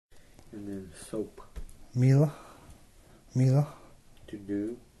And then soap. Mila. To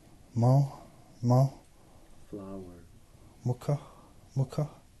do. Mau. Flower. Muka.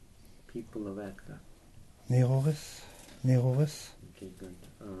 People of Atka. Nerovis. Okay, good.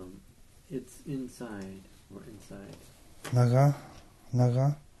 It's inside or inside.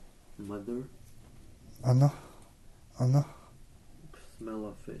 Naga. Mother. Anna. Smell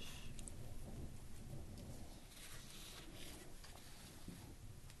of fish.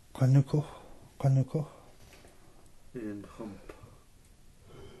 Kanuko. And hump.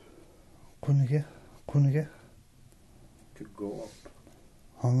 Kunige. To go up.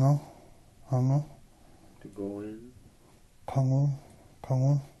 Hango. To go in.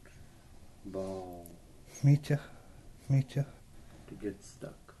 Kangu. Ball. Mitja. To get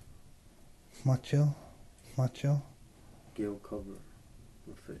stuck. Macho. Gill cover.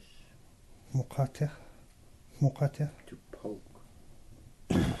 The fish. Mukate. To poke.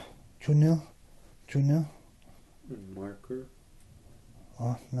 Junior. And marker.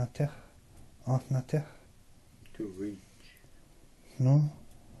 Atnate. To reach. No.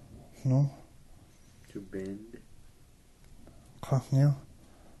 To bend. Kachnia.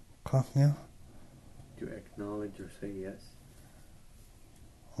 To acknowledge or say yes.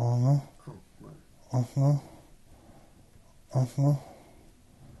 Ongo.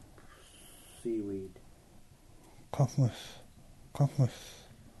 Seaweed. Kachmus.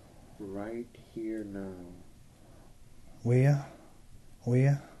 Right here now. Where?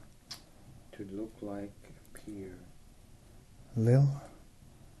 To look like appear. Lil.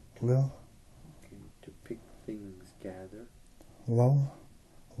 Okay. To pick things, gather. Lol.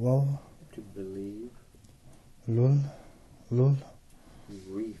 To believe. Lul.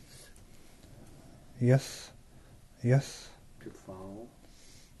 Reefs. Yes. To fall.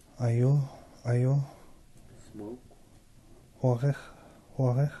 Ayo. Smoke. Horig.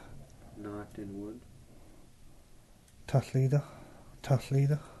 Knot in wood. Taslida.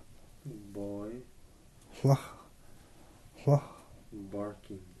 Boy. Flach.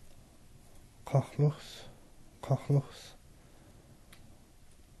 Barking. Kachlus.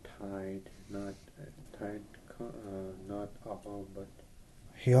 Tide. Not all, but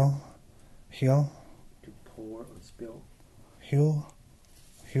Hill. to pour or spill. Hule.